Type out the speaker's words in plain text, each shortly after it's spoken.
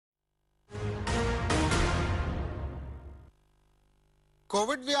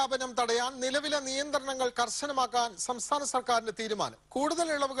Covid വ്യാപനം തടയാൻ നിലവിലെ നിയന്ത്രണങ്ങൾ കർശനമാക്കാൻ സംസ്ഥാന സർക്കാരിന്റെ തീരുമാനം. കൂടുതൽ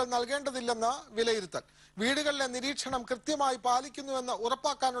ഇളവുകൾ നൽകേണ്ടതില്ലെന്ന് വിലയിരുത്തൽ. വീടുകളിലെ നിരീക്ഷണം കൃത്യമായി പാലിക്കുന്നുവെന്ന്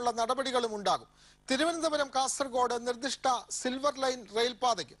ഉറപ്പാക്കാനുള്ള നടപടികളും ഉണ്ടാകും. തിരുവനന്തപുരം കാസർഗോഡ് നിർദ്ദിഷ്ട സിൽവർ ലൈൻ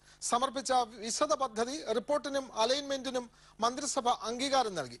റെയിൽപാതയ്ക്ക് സമർപ്പിച്ച വിശദ പദ്ധതി റിപ്പോർട്ടിനും അലൈൻമെന്റിനും മന്ത്രിസഭ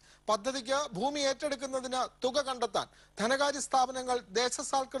അംഗീകാരം നൽകി. പദ്ധതിക്ക് ഭൂമി ഏറ്റെടുക്കുന്നതിന് തുക കണ്ടെത്താൻ ധനകാര്യ സ്ഥാപനങ്ങൾ,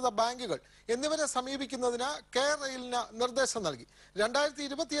 ദേശസാൽകൃത ബാങ്കുകൾ എന്നിവരെ സമീപിക്കുന്നതിന് കെയർ-റെയിലിന് നിർദ്ദേശം നൽകി.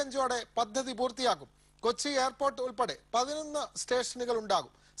 2025ഓടെ പദ്ധതി പൂർത്തിയാക്കും. കൊച്ചി എയർപോർട്ട് ഉൾപ്പെടെ 11 സ്റ്റേഷനുകൾ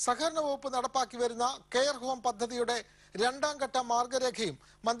ഉണ്ടാകും. സഹകരണ വകുപ്പ് നടപ്പാക്കി വരുന്ന കെയർ ഹോം പദ്ധതിയുടെ 2ാം ഘട്ട മാർഗരേഖയും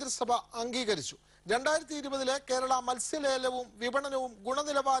മന്ത്രിസഭ അംഗീകരിച്ചു. 2020 കേരള മത്സ്യലേലവും വിപണനവും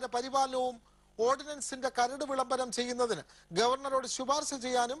ഗുണനിലവാര പരിപാലനവും ഓർഡിനൻസിന്റെ കരട് വിളംബരം ചെയ്യുന്നതിന് ഗവർണറോട് ശുപാർശ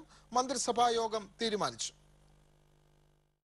ചെയ്യാനും മന്ത്രിസഭാ യോഗം തീരുമാനിച്ചു.